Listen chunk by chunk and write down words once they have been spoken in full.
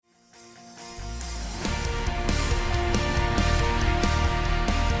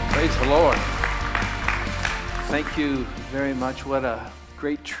the Lord. Thank you very much. What a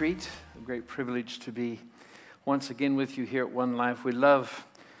great treat, a great privilege to be once again with you here at One Life. We love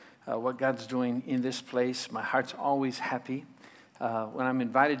what God's doing in this place. My heart's always happy when I'm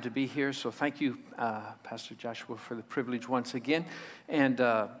invited to be here. So thank you, Pastor Joshua, for the privilege once again. And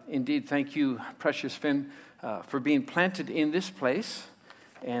indeed, thank you, Precious Finn, for being planted in this place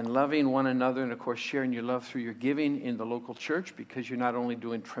and loving one another, and of course sharing your love through your giving in the local church, because you're not only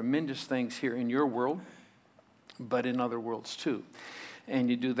doing tremendous things here in your world, but in other worlds too.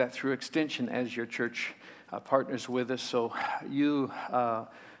 And you do that through extension as your church partners with us. So you are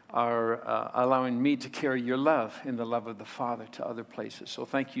allowing me to carry your love in the love of the Father to other places. So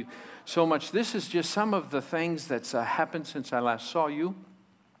thank you so much. This is just some of the things that's happened since I last saw you.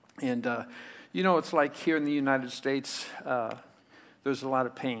 And you know, it's like here in the United States, there's a lot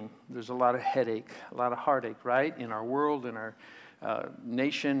of pain. There's a lot of headache, a lot of heartache, right? In our world, in our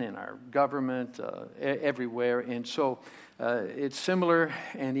nation, in our government, everywhere. And so it's similar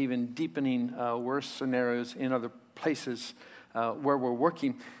and even deepening worse scenarios in other places where we're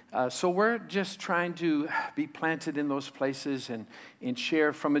working. So we're just trying to be planted in those places and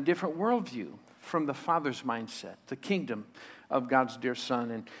share from a different worldview, from the Father's mindset, the kingdom of God's dear Son.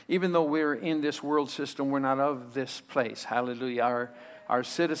 And even though we're in this world system, we're not of this place. Hallelujah. Our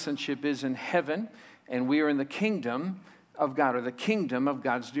citizenship is in heaven, and we are in the kingdom of God, or the kingdom of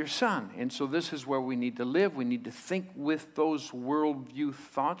God's dear Son. And so this is where we need to live. We need to think with those worldview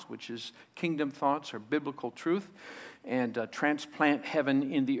thoughts, which is kingdom thoughts or biblical truth, and transplant heaven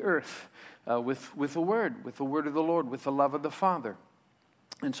in the earth with the word of the Lord, with the love of the Father.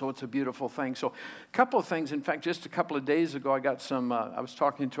 And so it's a beautiful thing. So a couple of things. In fact, just a couple of days ago, I got some, I was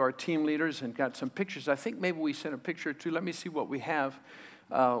talking to our team leaders and got some pictures. I think maybe we sent a picture or two. Let me see what we have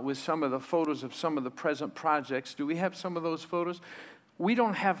with some of the photos of some of the present projects. Do we have some of those photos? We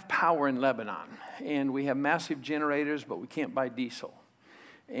don't have power in Lebanon. And we have massive generators, but we can't buy diesel.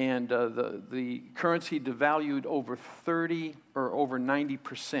 And the currency devalued over 30 or over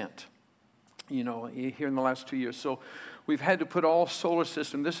 90%, you know, here in the last 2 years. So we've had to put all solar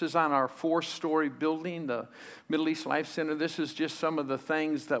system. This is on our 4-story building, the Middle East Life Center. This is just some of the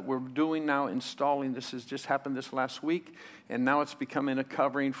things that we're doing now, installing. This has just happened this last week, and now it's becoming a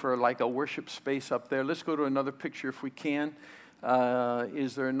covering for like a worship space up there. Let's go to another picture if we can.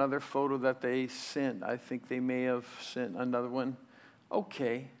 Is there another photo that they sent? I think they may have sent another one.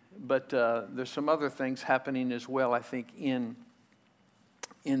 Okay, but there's some other things happening as well, I think, in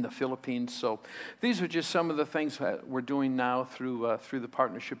the Philippines. So these are just some of the things that we're doing now through the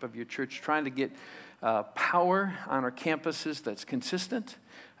partnership of your church, trying to get power on our campuses that's consistent,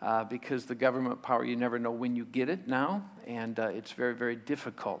 because the government power, you never know when you get it now, and it's very, very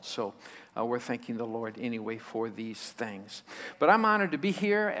difficult. So we're thanking the Lord anyway for these things. But I'm honored to be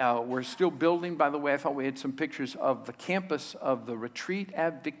here. We're still building, by the way. I thought we had some pictures of the campus of the retreat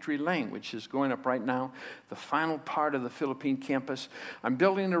at Victory Lane, which is going up right now, the final part of the Philippine campus. I'm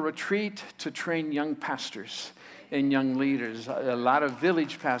building a retreat to train young pastors and young leaders, a lot of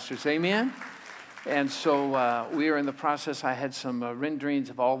village pastors. Amen? And so we are in the process. I had some renderings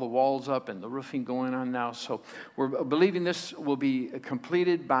of all the walls up and the roofing going on now. So we're believing this will be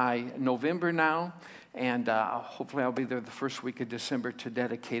completed by November now. And hopefully I'll be there the first week of December to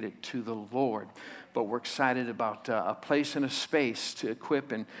dedicate it to the Lord. But we're excited about a place and a space to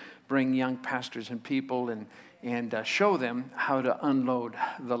equip and bring young pastors and people and show them how to unload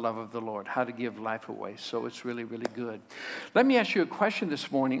the love of the Lord, how to give life away. So it's really, really good. Let me ask you a question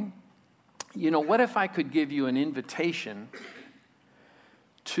this morning. You know, what if I could give you an invitation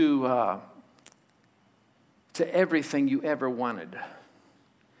to everything you ever wanted?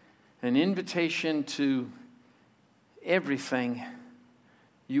 An invitation to everything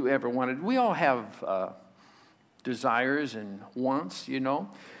you ever wanted. We all have desires and wants, you know.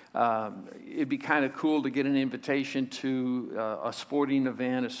 It'd be kind of cool to get an invitation to a sporting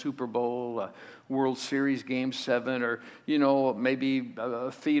event, a Super Bowl, a World Series Game 7, or, you know, maybe a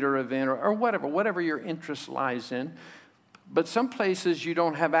theater event or whatever your interest lies in. But some places you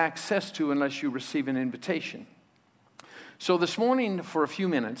don't have access to unless you receive an invitation. So this morning, for a few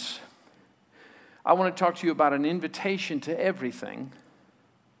minutes, I want to talk to you about an invitation to everything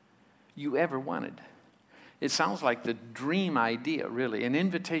you ever wanted. It sounds like the dream idea, really, an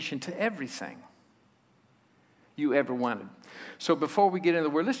invitation to everything you ever wanted. So before we get into the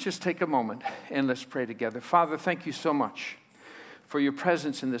word, let's just take a moment and let's pray together. Father, thank you so much for your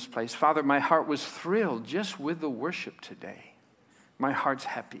presence in this place. Father, my heart was thrilled just with the worship today. My heart's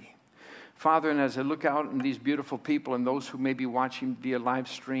happy. Father, and as I look out at these beautiful people and those who may be watching via live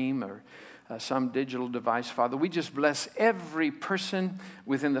stream or some digital device, Father. We just bless every person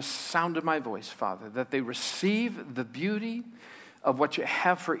within the sound of my voice, Father, that they receive the beauty of what you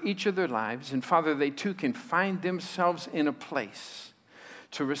have for each of their lives. And Father, they too can find themselves in a place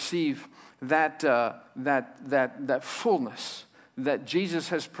to receive that fullness that Jesus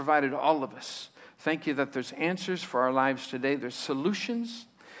has provided all of us. Thank you that there's answers for our lives today. There's solutions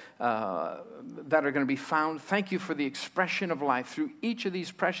that are going to be found. Thank you for the expression of life through each of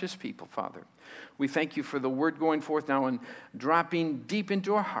these precious people, Father. We thank you for the word going forth now and dropping deep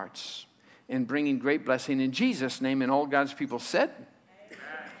into our hearts and bringing great blessing. In Jesus' name, and all God's people said,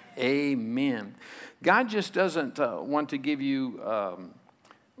 Amen. God just doesn't want to give you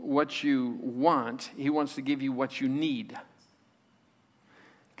what you want. He wants to give you what you need.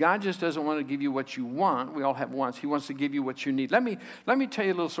 God just doesn't want to give you what you want. We all have wants. He wants to give you what you need. Let me tell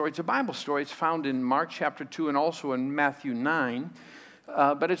you a little story. It's a Bible story. It's found in Mark chapter 2 and also in Matthew 9.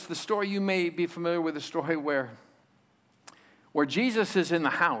 But it's the story, you may be familiar with the story where Jesus is in the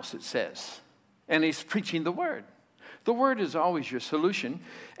house, it says, and he's preaching the word. The word is always your solution.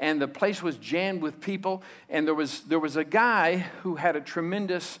 And the place was jammed with people. And there was a guy who had a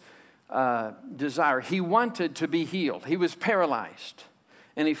tremendous desire. He wanted to be healed. He was paralyzed.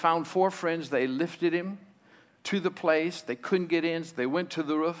 And he found 4 friends. They lifted him to the place. They couldn't get in, so they went to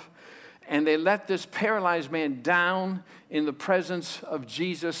the roof. And they let this paralyzed man down in the presence of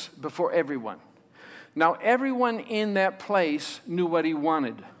Jesus before everyone. Now, everyone in that place knew what he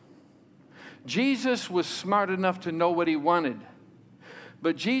wanted. Jesus was smart enough to know what he wanted.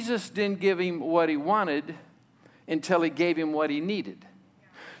 But Jesus didn't give him what he wanted until he gave him what he needed.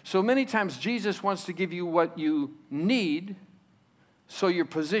 So many times Jesus wants to give you what you need so you're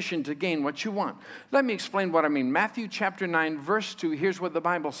positioned to gain what you want. Let me explain what I mean. Matthew chapter 9, verse 2, here's what the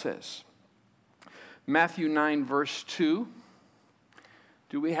Bible says. Matthew 9, verse 2.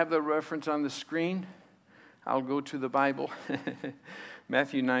 Do we have the reference on the screen? I'll go to the Bible.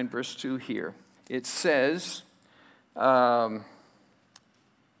 Matthew 9, verse 2 here. It says, Then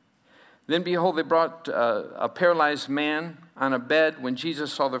behold, they brought a paralyzed man on a bed. When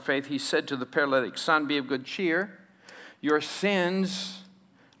Jesus saw their faith, he said to the paralytic, Son, be of good cheer. Your sins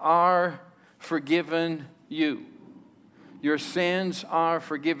are forgiven you. Your sins are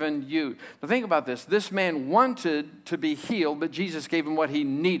forgiven you. Now think about this. This man wanted to be healed, but Jesus gave him what he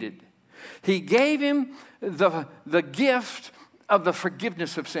needed. He gave him the gift of the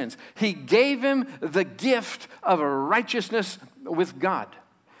forgiveness of sins. He gave him the gift of a righteousness with God.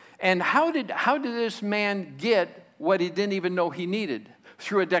 And how did this man get what he didn't even know he needed?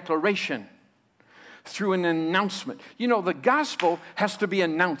 Through a declaration. Through an announcement. You know, the gospel has to be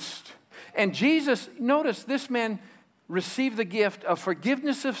announced. And Jesus, notice this man received the gift of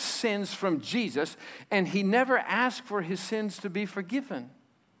forgiveness of sins from Jesus, and he never asked for his sins to be forgiven.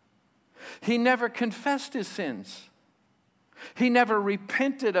 He never confessed his sins. He never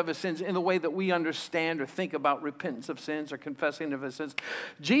repented of his sins in the way that we understand or think about repentance of sins or confessing of his sins.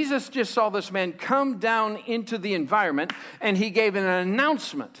 Jesus just saw this man come down into the environment, and he gave an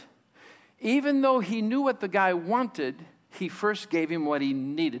announcement. Even though he knew what the guy wanted, he first gave him what he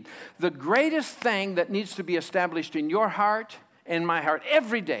needed. The greatest thing that needs to be established in your heart and my heart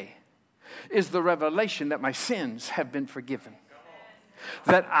every day is the revelation that my sins have been forgiven.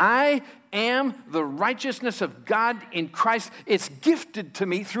 That I am the righteousness of God in Christ. It's gifted to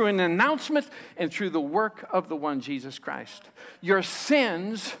me through an announcement and through the work of the one Jesus Christ. Your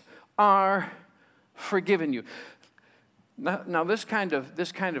sins are forgiven you. Now this kind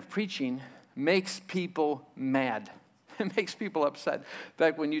of preaching makes people mad. It makes people upset. In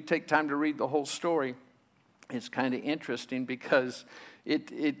fact, when you take time to read the whole story, it's kind of interesting because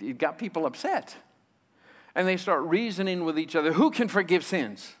it got people upset. And they start reasoning with each other. Who can forgive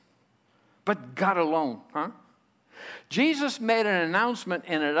sins? But God alone, huh? Jesus made an announcement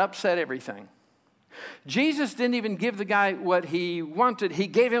and it upset everything. Jesus didn't even give the guy what he wanted. He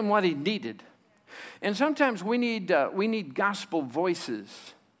gave him what he needed. And sometimes we need gospel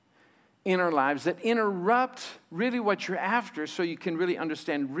voices in our lives that interrupt really what you're after so you can really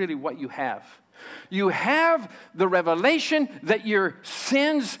understand really what you have. You have the revelation that your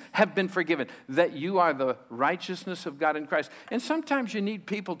sins have been forgiven, that you are the righteousness of God in Christ. And sometimes you need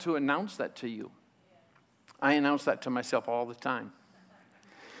people to announce that to you. I announce that to myself all the time.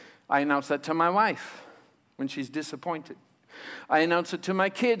 I announce that to my wife when she's disappointed. I announce it to my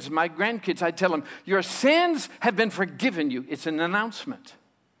kids, my grandkids. I tell them, your sins have been forgiven you. It's an announcement.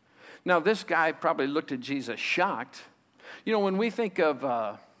 Now, this guy probably looked at Jesus shocked. You know, when we think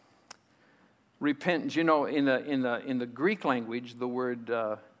of repentance, you know, in the Greek language, the word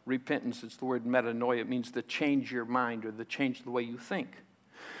repentance, it's the word metanoia. It means to change your mind or to change the way you think.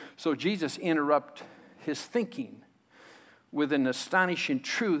 So Jesus interrupted his thinking with an astonishing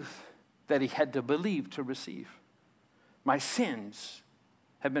truth that he had to believe to receive. My sins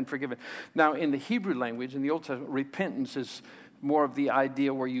have been forgiven. Now, in the Hebrew language, in the Old Testament, repentance is more of the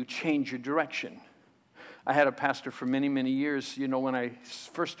idea where you change your direction. I had a pastor for many, many years. You know, when I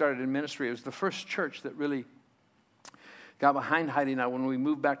first started in ministry, it was the first church that really got behind Heidi and I when we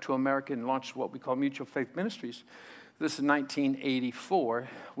moved back to America and launched what we call Mutual Faith Ministries. This is 1984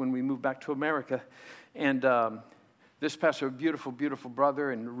 when we moved back to America. And this pastor, a beautiful, beautiful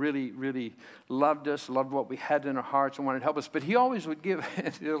brother, and really, really loved us, loved what we had in our hearts and wanted to help us. But he always would give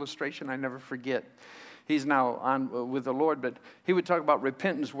an illustration I never forget. He's now on with the Lord, but he would talk about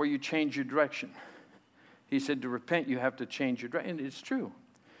repentance where you change your direction. He said to repent, you have to change your direction. And it's true.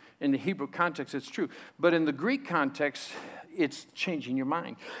 In the Hebrew context, it's true. But in the Greek context, it's changing your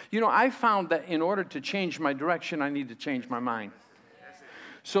mind. You know, I found that in order to change my direction, I need to change my mind.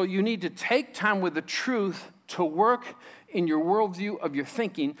 So you need to take time with the truth to work in your worldview of your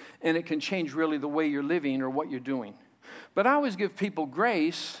thinking, and it can change really the way you're living or what you're doing. But I always give people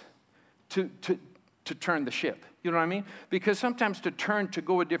grace to turn the ship. You know what I mean? Because sometimes to turn to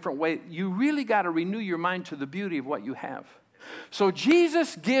go a different way, you really got to renew your mind to the beauty of what you have. So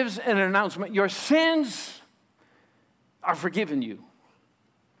Jesus gives an announcement. Your sins are forgiven you.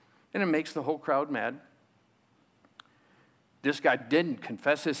 And it makes the whole crowd mad. This guy didn't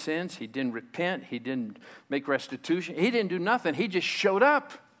confess his sins. He didn't repent. He didn't make restitution. He didn't do nothing. He just showed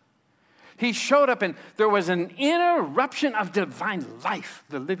up. He showed up, and there was an interruption of divine life.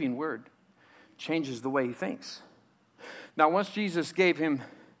 The living word changes the way he thinks. Now, once Jesus gave him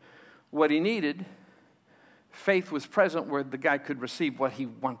what he needed, faith was present where the guy could receive what he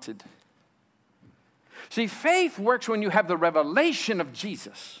wanted. See, faith works when you have the revelation of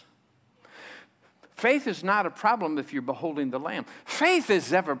Jesus. Faith is not a problem if you're beholding the Lamb. Faith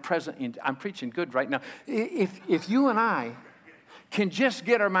is ever present. I'm preaching good right now. If you and I can just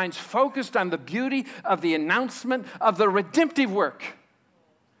get our minds focused on the beauty of the announcement of the redemptive work,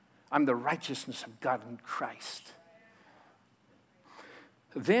 I'm the righteousness of God in Christ.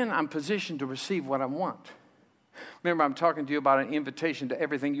 Then I'm positioned to receive what I want. Remember, I'm talking to you about an invitation to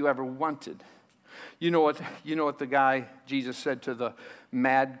everything you ever wanted. You know what the guy, Jesus said to the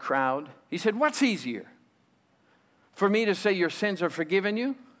mad crowd? He said, what's easier? For me to say your sins are forgiven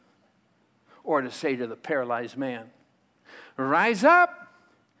you? Or to say to the paralyzed man, rise up,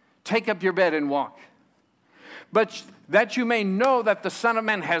 take up your bed and walk. But that you may know that the Son of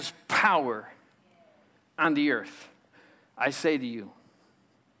Man has power on the earth. I say to you,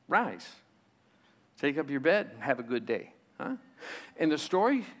 rise, take up your bed and have a good day. Huh? And the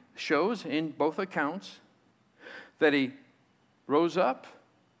story shows in both accounts that he rose up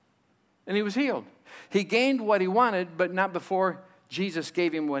and he was healed. He gained what he wanted, but not before Jesus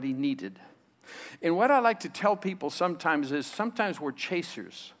gave him what he needed. And what I like to tell people sometimes is sometimes we're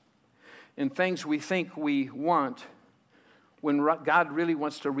chasers in things we think we want when God really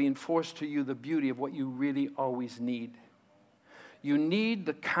wants to reinforce to you the beauty of what you really always need. You need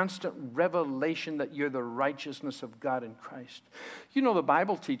the constant revelation that you're the righteousness of God in Christ. You know, the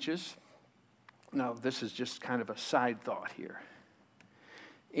Bible teaches, now this is just kind of a side thought here.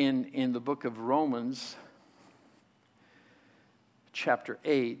 In the book of Romans, chapter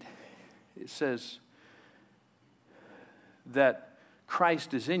 8, it says that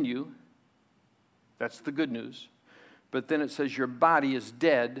Christ is in you. That's the good news. But then it says your body is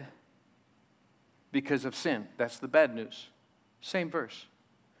dead because of sin. That's the bad news. Same verse.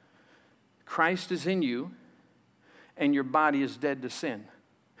 Christ is in you, and your body is dead to sin.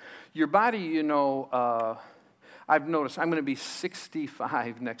 Your body, you know, I've noticed I'm going to be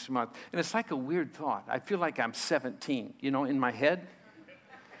 65 next month, and it's like a weird thought. I feel like I'm 17, you know, in my head.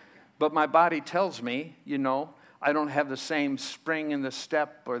 But my body tells me, you know, I don't have the same spring in the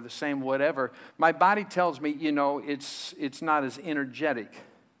step or the same whatever. My body tells me, you know, it's not as energetic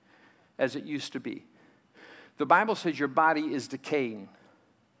as it used to be. The Bible says your body is decaying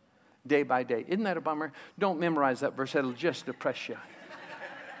day by day. Isn't that a bummer? Don't memorize that verse. It'll just depress you.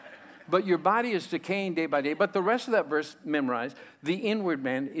 But your body is decaying day by day. But the rest of that verse, memorize, the inward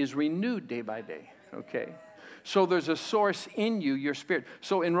man is renewed day by day. Okay? So there's a source in you, your spirit.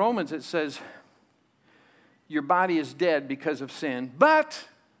 So in Romans it says, your body is dead because of sin, but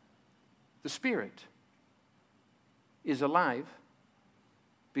the spirit is alive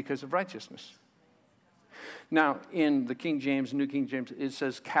because of righteousness. Now, in the King James, New King James, it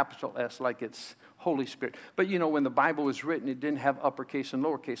says capital S, like it's Holy Spirit. But you know, when the Bible was written, it didn't have uppercase and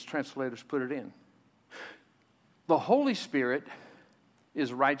lowercase. Translators put it in. The Holy Spirit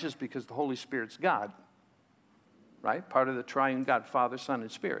is righteous because the Holy Spirit's God. right? Part of the triune God, Father, Son,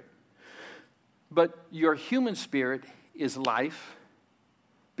 and Spirit. But your human spirit is life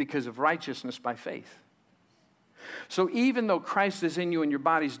because of righteousness by faith. So even though Christ is in you and your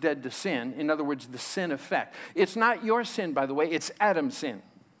body's dead to sin, in other words, the sin effect, it's not your sin, by the way, it's Adam's sin.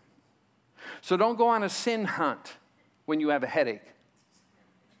 So don't go on a sin hunt when you have a headache.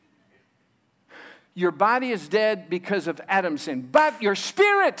 Your body is dead because of Adam's sin, but your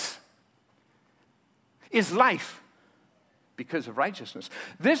spirit is life because of righteousness.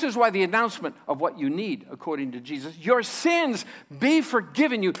 This is why the announcement of what you need, according to Jesus, your sins be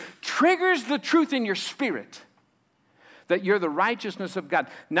forgiven you, triggers the truth in your spirit that you're the righteousness of God.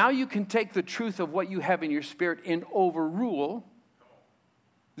 Now you can take the truth of what you have in your spirit and overrule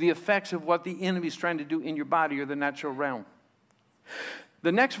the effects of what the enemy's trying to do in your body or the natural realm.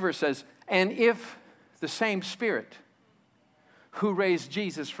 The next verse says, and if the same Spirit who raised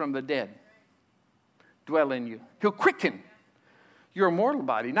Jesus from the dead dwell in you, he'll quicken your mortal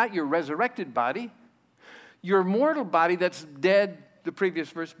body, not your resurrected body. Your mortal body that's dead, the previous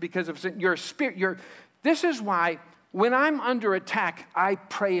verse, because of sin. Your spirit, this is why when I'm under attack, I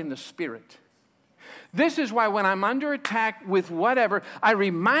pray in the Spirit. This is why when I'm under attack with whatever, I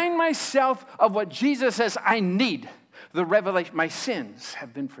remind myself of what Jesus says I need. The revelation, my sins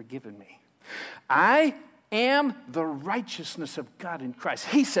have been forgiven me. I am the righteousness of God in Christ.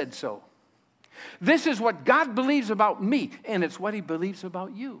 He said so. This is what God believes about me, and it's what he believes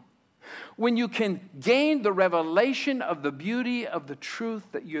about you. When you can gain the revelation of the beauty of the truth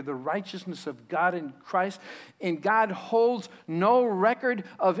that you're the righteousness of God in Christ, and God holds no record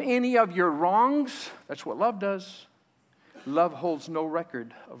of any of your wrongs, that's what love does. Love holds no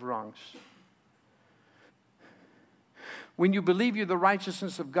record of wrongs. When you believe you're the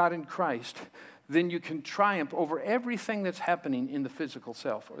righteousness of God in Christ, then you can triumph over everything that's happening in the physical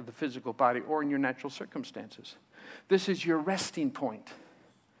self or the physical body or in your natural circumstances. This is your resting point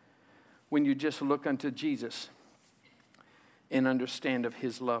when you just look unto Jesus and understand of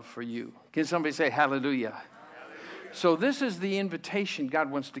his love for you. Can somebody say hallelujah? Hallelujah. So this is the invitation God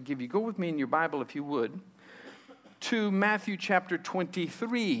wants to give you. Go with me in your Bible, if you would, to Matthew chapter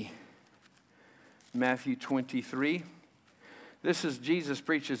 23. Matthew 23. This is Jesus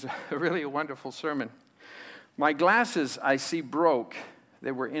preaches a wonderful sermon. My glasses, I see, broke.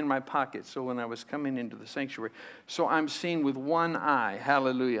 They were in my pocket, so when I was coming into the sanctuary. So I'm seeing with one eye.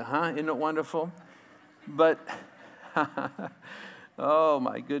 Hallelujah, huh? Isn't it wonderful? But, oh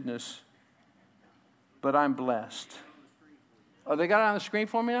my goodness. But I'm blessed. Oh, they got it on the screen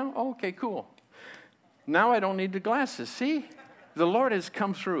for me now? Oh, okay, cool. Now I don't need the glasses. See? The Lord has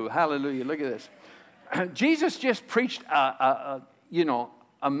come through. Hallelujah. Look at this. Jesus just preached a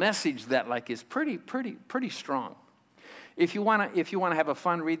message that is pretty strong. If you want to have a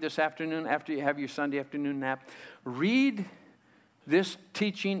fun read this afternoon after you have your Sunday afternoon nap, read this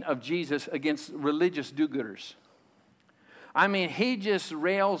teaching of Jesus against religious do-gooders. I mean, he just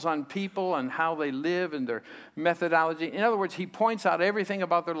rails on people and how they live and their methodology. In other words, he points out everything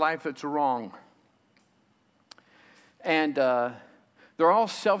about their life that's wrong. And they're all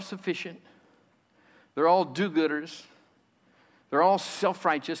self-sufficient. They're all do-gooders. They're all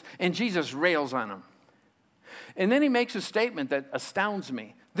self-righteous. And Jesus rails on them. And then he makes a statement that astounds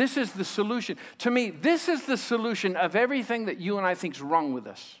me. This is the solution. To me, this is the solution of everything that you and I think is wrong with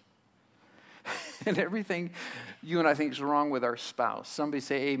us. And everything you and I think is wrong with our spouse. Somebody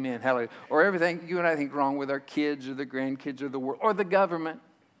say amen, hallelujah. Or everything you and I think wrong with our kids or the grandkids or the world or the government.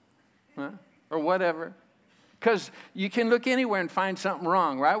 Huh? Or whatever. Because you can look anywhere and find something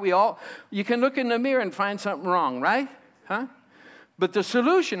wrong, right? You can look in the mirror and find something wrong, right? Huh? But the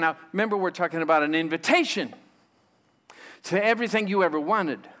solution, now, remember we're talking about an invitation to everything you ever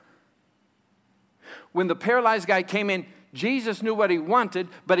wanted. When the paralyzed guy came in, Jesus knew what he wanted,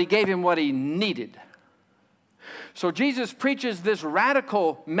 but he gave him what he needed. So Jesus preaches this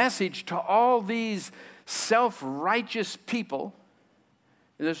radical message to all these self-righteous people.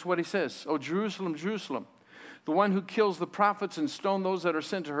 And this is what he says. Oh, Jerusalem, Jerusalem, the one who kills the prophets and stones those that are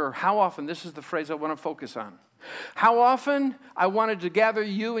sent to her. How often, this is the phrase I want to focus on. How often I wanted to gather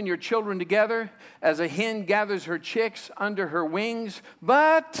you and your children together as a hen gathers her chicks under her wings,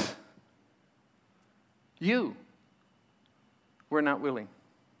 but you were not willing.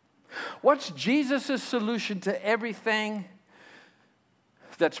 What's Jesus' solution to everything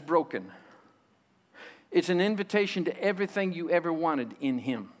that's broken? It's an invitation to everything you ever wanted in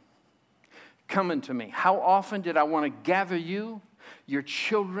him. Coming to me. How often did I want to gather you, your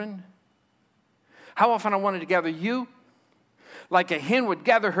children? How often I wanted to gather you like a hen would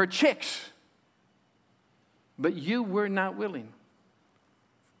gather her chicks. But you were not willing.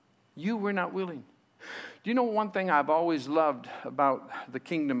 You were not willing. Do you know one thing I've always loved about the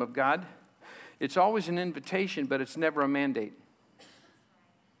kingdom of God? It's always an invitation, but it's never a mandate.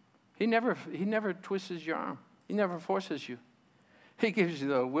 He never twists your arm. He never forces you. He gives you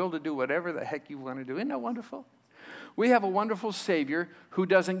the will to do whatever the heck you want to do. Isn't that wonderful? We have a wonderful Savior who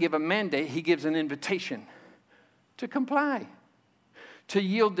doesn't give a mandate. He gives an invitation to comply, to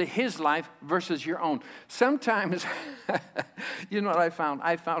yield to his life versus your own. Sometimes, you know what I found?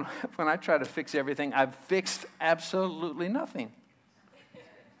 I found when I try to fix everything, I've fixed absolutely nothing.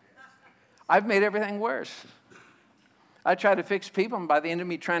 I've made everything worse. I try to fix people, and by the end of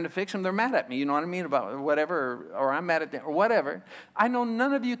me trying to fix them, they're mad at me. You know what I mean? About whatever, or I'm mad at them, or whatever. I know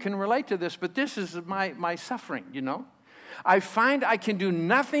none of you can relate to this, but this is my suffering, you know? I find I can do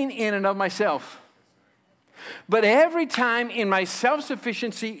nothing in and of myself. But every time in my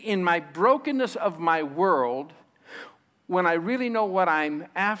self-sufficiency, in my brokenness of my world, when I really know what I'm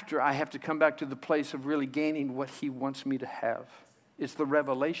after, I have to come back to the place of really gaining what he wants me to have. It's the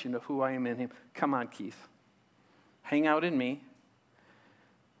revelation of who I am in him. Come on, Keith. Hang out in me.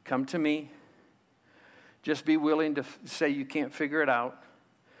 Come to me. Just be willing to say you can't figure it out.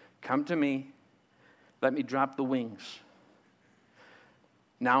 Come to me. Let me drop the wings.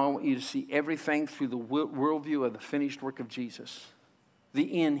 Now I want you to see everything through the worldview of the finished work of Jesus.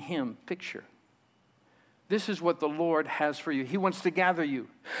 The in him picture. This is what the Lord has for you. He wants to gather you.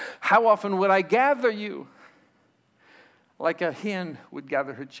 How often would I gather you? Like a hen would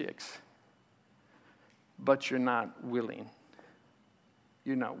gather her chicks. But you're not willing.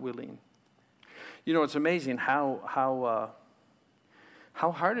 You're not willing. You know, it's amazing how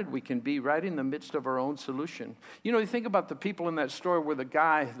hearted we can be right in the midst of our own solution. You know, you think about the people in that story where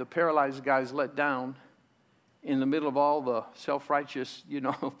the paralyzed guy's let down in the middle of all the self-righteous,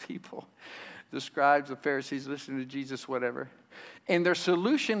 people, the scribes, the Pharisees, listening to Jesus, whatever. And their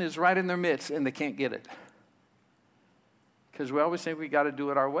solution is right in their midst, and they can't get it. Because we always think we got to do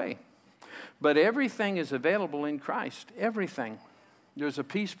it our way. But everything is available in Christ. Everything. There's a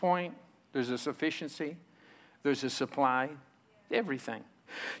peace point. There's a sufficiency. There's a supply. Everything.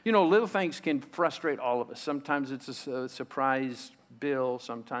 You know, little things can frustrate all of us. Sometimes it's a surprise bill.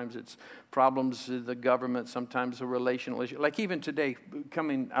 Sometimes it's problems with the government. Sometimes a relational issue. Like even today,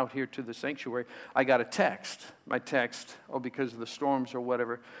 coming out here to the sanctuary, I got a text. My text, because of the storms or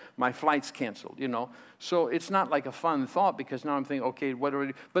whatever, my flight's canceled, So it's not like a fun thought because now I'm thinking, okay, what do we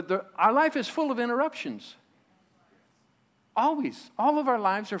do? But our life is full of interruptions. Always. All of our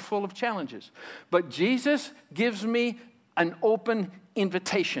lives are full of challenges. But Jesus gives me an open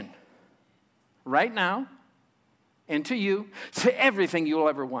invitation right now and to you, to everything you'll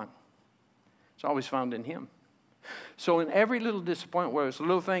ever want. It's always found in him. So in every little disappointment, whether it's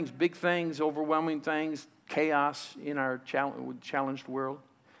little things, big things, overwhelming things, chaos in our challenged world,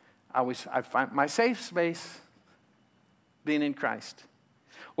 I find my safe space being in Christ.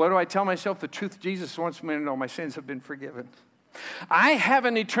 What do I tell myself? The truth Jesus wants me to know. My sins have been forgiven. I have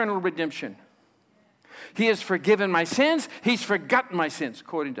an eternal redemption. He has forgiven my sins. He's forgotten my sins,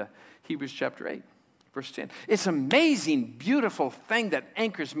 according to Hebrews chapter 8, verse 10. It's an amazing, beautiful thing that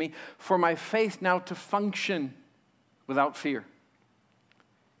anchors me for my faith now to function without fear.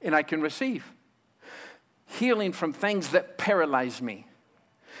 And I can receive healing from things that paralyze me.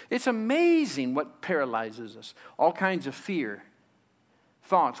 It's amazing what paralyzes us. All kinds of fear,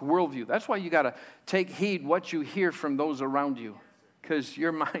 thoughts, worldview. That's why you got to take heed what you hear from those around you. Because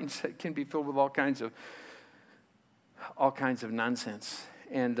your mindset can be filled with all kinds of nonsense,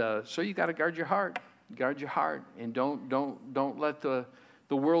 and so you got to guard your heart, and don't let the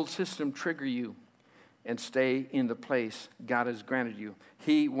world system trigger you, and stay in the place God has granted you.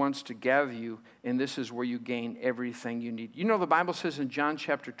 He wants to gather you, and this is where you gain everything you need. You know, the Bible says in John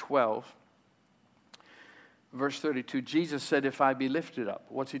chapter 12, verse 32, Jesus said, "If I be lifted up,"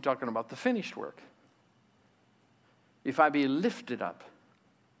 what's he talking about? The finished work. If I be lifted up,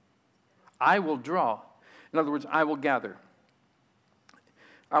 I will draw. In other words, I will gather.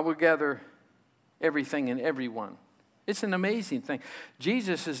 I will gather everything and everyone. It's an amazing thing.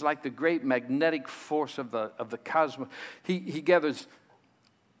 Jesus is like the great magnetic force of the cosmos. He gathers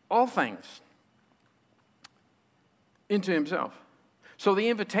all things into himself. So the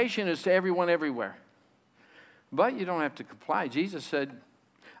invitation is to everyone everywhere. But you don't have to comply. Jesus said,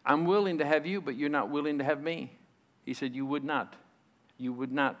 "I'm willing to have you, but you're not willing to have me." He said, "You would not. You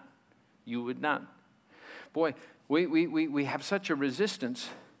would not. You would not." Boy, we have such a resistance.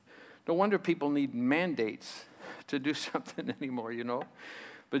 No wonder people need mandates to do something anymore,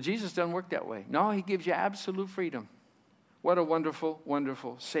 But Jesus doesn't work that way. No, he gives you absolute freedom. What a wonderful,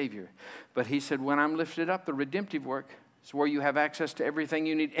 wonderful Savior. But he said, when I'm lifted up, the redemptive work, It's where you have access to everything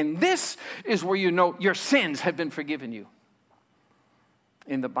you need. And this is where you know your sins have been forgiven you.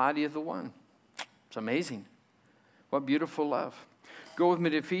 In the body of the one. It's amazing. What beautiful love. Go with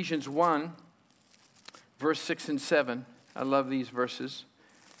me to Ephesians 1, verse 6 and 7. I love these verses.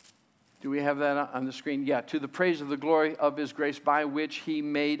 Do we have that on the screen? Yeah. To the praise of the glory of his grace by which he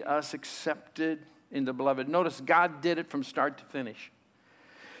made us accepted in the beloved. Notice God did it from start to finish.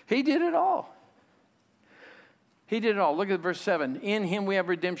 He did it all. He did it all. Look at verse 7. In him we have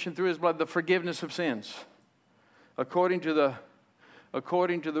redemption through his blood, the forgiveness of sins, according to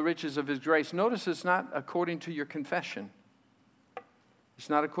the riches of his grace. Notice it's not according to your confession. It's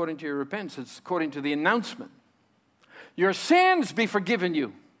not according to your repentance. It's according to the announcement. Your sins be forgiven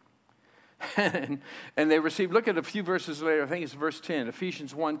you. and they received, look at a few verses later, I think it's verse 10,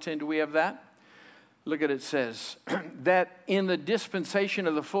 Ephesians 1:10. Do we have that? Look at it, says, that in the dispensation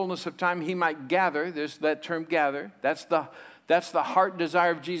of the fullness of time he might gather, there's that term gather, that's the heart desire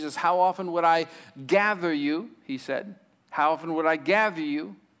of Jesus. How often would I gather you, he said. How often would I gather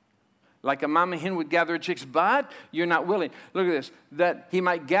you? Like a mama hen would gather her chicks, but you're not willing. Look at this. That he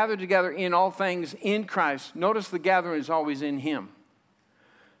might gather together in all things in Christ. Notice the gathering is always in him.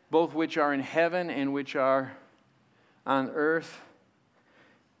 Both which are in heaven and which are on earth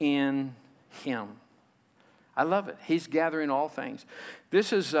in him. I love it. He's gathering all things.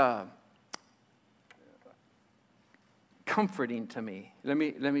 This is comforting to me. Let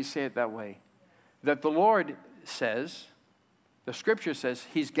me say it that way. That the Lord says, the Scripture says,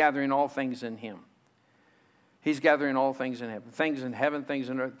 he's gathering all things in him. He's gathering all things in heaven. Things in heaven, things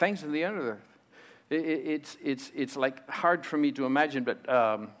in earth, things in the earth. It's like hard for me to imagine, but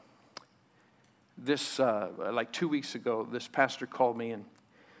like 2 weeks ago, this pastor called me, and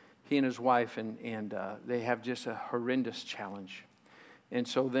he and his wife, and they have just a horrendous challenge. And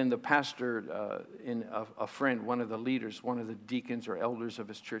so then the pastor and a friend, one of the leaders, one of the deacons or elders of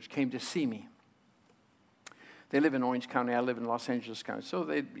his church, came to see me. They live in Orange County. I live in Los Angeles County. So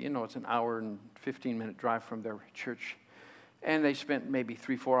it's an hour and 15-minute drive from their church. And they spent maybe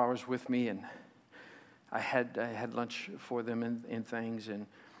 3-4 hours with me, and I had lunch for them and things.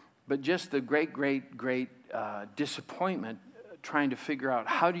 But just the great disappointment trying to figure out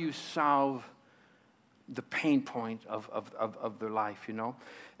how do you solve the pain point of their life, you know.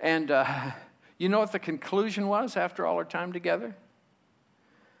 And you know what the conclusion was after all our time together?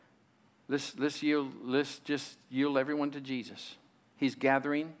 Let's just yield everyone to Jesus. He's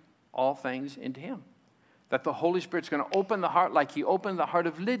gathering all things into him. That the Holy Spirit's going to open the heart like he opened the heart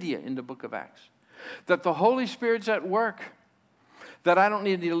of Lydia in the book of Acts. That the Holy Spirit's at work. That I don't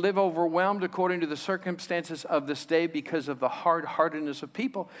need to live overwhelmed according to the circumstances of this day because of the hard-heartedness of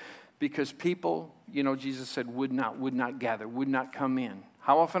people. Because people, Jesus said, would not gather, would not come in.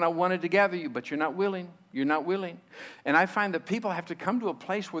 How often I wanted to gather you, but you're not willing. You're not willing. And I find that people have to come to a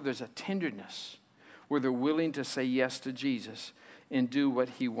place where there's a tenderness, where they're willing to say yes to Jesus and do what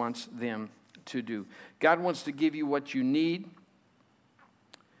he wants them to do. God wants to give you what you need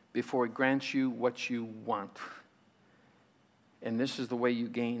before he grants you what you want. And this is the way you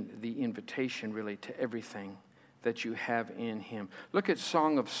gain the invitation, really, to everything that you have in him. Look at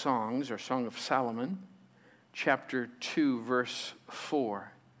Song of Songs, or Song of Solomon, chapter 2, verse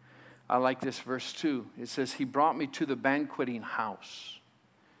 4. I like this verse 2. It says, he brought me to the banqueting house,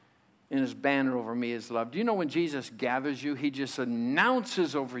 and his banner over me is love. Do you know when Jesus gathers you, he just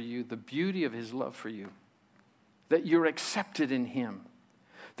announces over you the beauty of his love for you, that you're accepted in him,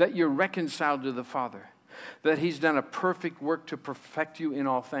 that you're reconciled to the Father, that he's done a perfect work to perfect you in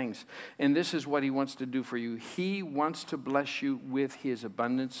all things. And this is what he wants to do for you. He wants to bless you with his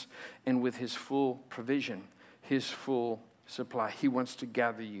abundance and with his full provision, his full supply. He wants to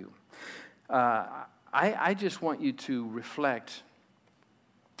gather you. I just want you to reflect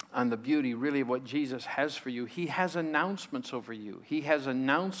on the beauty, really, of what Jesus has for you. He has announcements over you. He has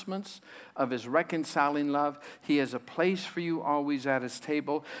announcements of his reconciling love. He has a place for you always at his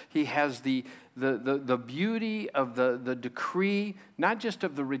table. He has the beauty of the decree, not just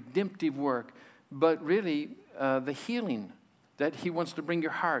of the redemptive work, but really the healing that he wants to bring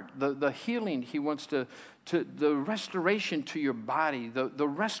your heart, the healing he wants to the restoration to your body, the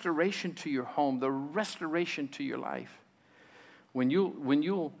restoration to your home, the restoration to your life. When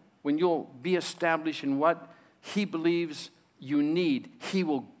you'll be established in what he believes you need, he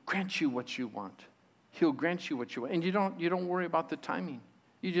will grant you what you want. He'll grant you what you want. And you don't worry about the timing.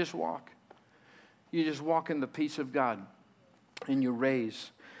 You just walk. You just walk in the peace of God. And you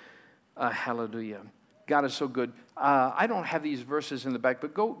raise hallelujah. God is so good. I don't have these verses in the back,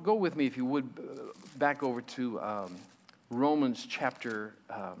 but go with me, if you would, back over to Romans chapter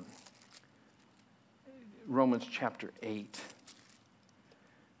Romans chapter 8.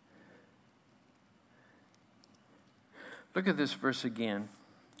 Look at this verse again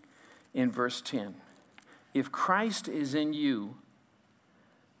in verse 10. If Christ is in you,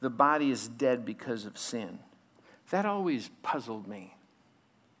 the body is dead because of sin. That always puzzled me.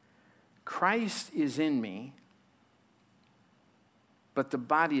 Christ is in me, but the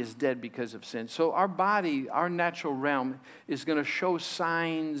body is dead because of sin. So our body, our natural realm, is going to show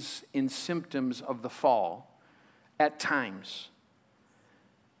signs and symptoms of the fall at times.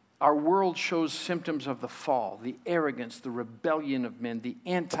 Our world shows symptoms of the fall, the arrogance, the rebellion of men, the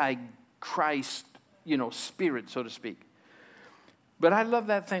anti-Christ, spirit, so to speak. But I love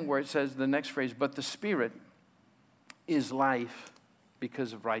that thing where it says, the next phrase, but the Spirit is life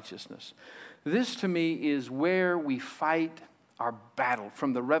because of righteousness. This to me is where we fight our battle,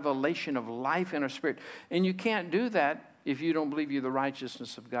 from the revelation of life in our spirit. And you can't do that if you don't believe you're the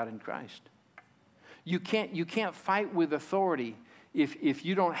righteousness of God in Christ. You can't fight with authority if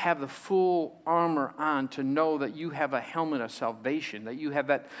you don't have the full armor on to know that you have a helmet of salvation, that you have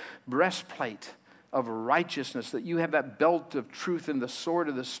that breastplate of righteousness, that you have that belt of truth and the sword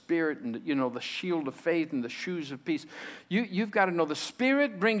of the Spirit and, the shield of faith and the shoes of peace. You've got to know the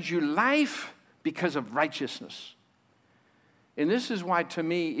Spirit brings you life because of righteousness. And this is why, to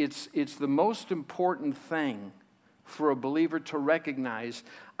me, it's the most important thing for a believer to recognize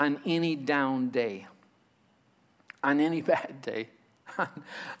on any down day, on any bad day,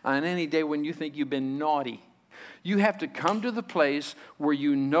 on any day when you think you've been naughty. You have to come to the place where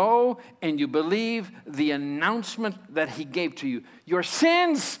you know and you believe the announcement that he gave to you. Your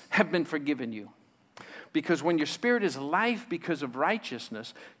sins have been forgiven you. Because when your spirit is life because of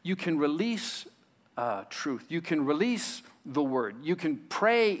righteousness, you can release truth. You can release the word. You can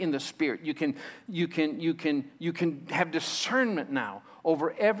pray in the Spirit. You can have discernment now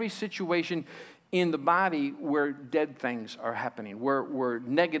over every situation in the body where dead things are happening, where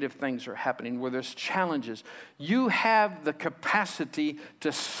negative things are happening, where there's challenges. You have the capacity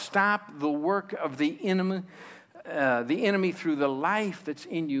to stop the work of the enemy through the life that's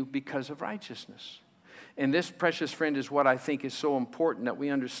in you because of righteousness. And this, precious friend, is what I think is so important that we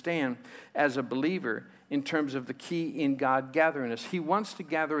understand as a believer in terms of the key in God gathering us. He wants to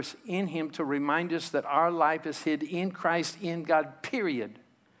gather us in Him to remind us that our life is hid in Christ, in God, period.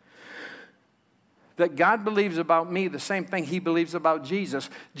 That God believes about me the same thing He believes about Jesus.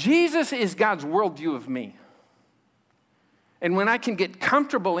 Jesus is God's worldview of me. And when I can get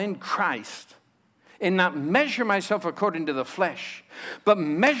comfortable in Christ and not measure myself according to the flesh, but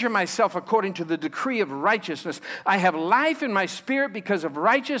measure myself according to the decree of righteousness, I have life in my spirit because of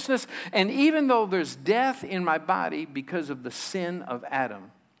righteousness, and even though there's death in my body because of the sin of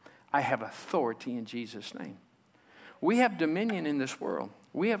Adam, I have authority in Jesus' name. We have dominion in this world.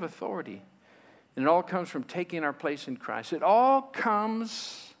 We have authority. And it all comes from taking our place in Christ. It all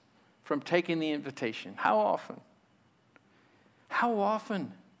comes from taking the invitation. How often? How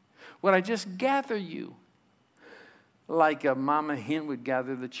often would I just gather you like a mama hen would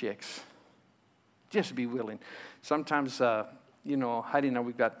gather the chicks? Just be willing. Sometimes, Heidi and I,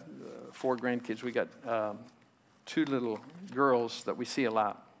 we've got 4 grandkids. We got 2 little girls that we see a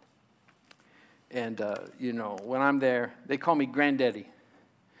lot. And, when I'm there, they call me Granddaddy.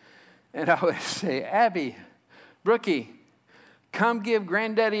 And I always say, Abby, Brookie, come give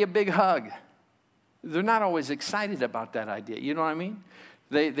Granddaddy a big hug. They're not always excited about that idea. You know what I mean?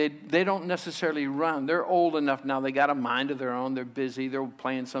 They don't necessarily run. They're old enough now. They got a mind of their own. They're busy. They're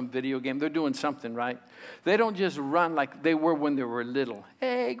playing some video game. They're doing something, right? They don't just run like they were when they were little.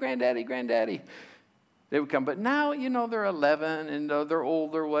 Hey, Granddaddy, Granddaddy. They would come. But now, they're 11 and they're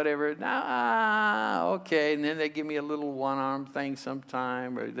older, whatever. Now, okay. And then they give me a little one-arm thing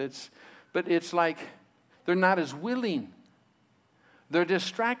sometime. But it's like they're not as willing. They're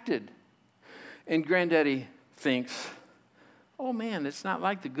distracted. And Granddaddy thinks, oh, man, it's not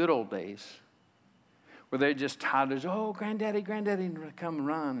like the good old days where they're just toddlers. Oh, Granddaddy, Granddaddy, and come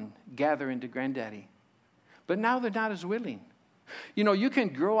run, gather into Granddaddy. But now they're not as willing. You can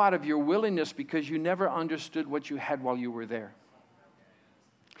grow out of your willingness because you never understood what you had while you were there.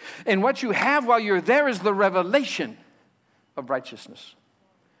 And what you have while you're there is the revelation of righteousness.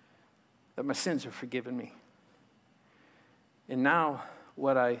 That my sins are forgiven me. And now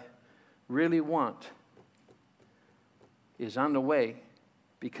what I really want is on the way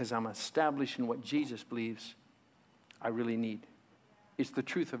because I'm establishing what Jesus believes I really need. It's the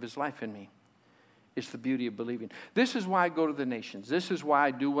truth of His life in me. It's the beauty of believing. This is why I go to the nations. This is why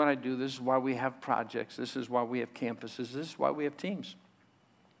I do what I do. This is why we have projects. This is why we have campuses. This is why we have teams.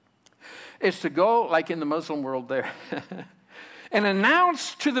 It's to go, like in the Muslim world there, and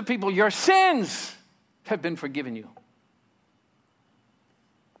announce to the people, your sins have been forgiven you.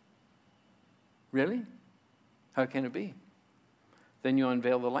 Really? How can it be? Then you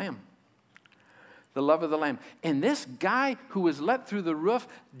unveil the Lamb. The love of the Lamb. And this guy who was let through the roof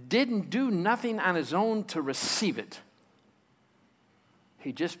didn't do nothing on his own to receive it.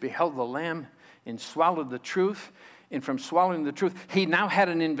 He just beheld the Lamb and swallowed the truth. And from swallowing the truth, he now had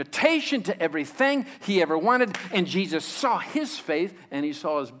an invitation to everything he ever wanted. And Jesus saw his faith, and he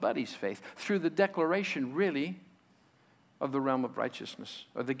saw his buddy's faith through the declaration, really, of the realm of righteousness,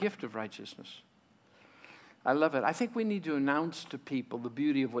 or the gift of righteousness. I love it. I think we need to announce to people the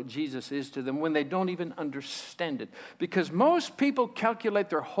beauty of what Jesus is to them when they don't even understand it. Because most people calculate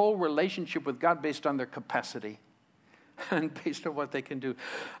their whole relationship with God based on their capacity and based on what they can do.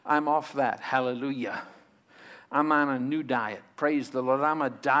 I'm off that. Hallelujah. I'm on a new diet. Praise the Lord. I'm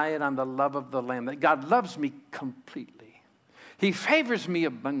a diet on the love of the Lamb. That God loves me completely. He favors me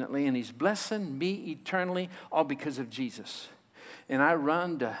abundantly, and he's blessing me eternally, all because of Jesus. And I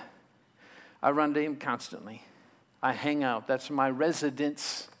run to him constantly. I hang out. That's my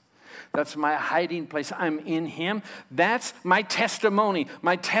residence. That's my hiding place. I'm in him. That's my testimony.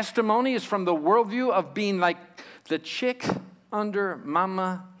 My testimony is from the worldview of being like the chick under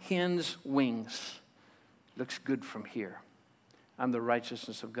Mama Hen's wings. Looks good from here. I'm the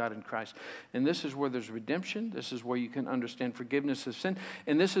righteousness of God in Christ. And this is where there's redemption. This is where you can understand forgiveness of sin.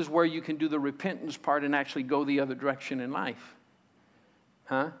 And this is where you can do the repentance part and actually go the other direction in life.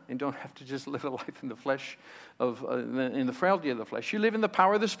 And don't have to just live a life in the flesh, in the frailty of the flesh. You live in the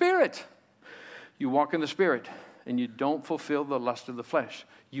power of the Spirit. You walk in the Spirit, and you don't fulfill the lust of the flesh.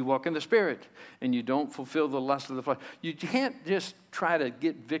 You walk in the Spirit, and you don't fulfill the lust of the flesh. You can't just try to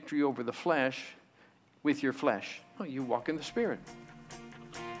get victory over the flesh with your flesh. No, you walk in the Spirit.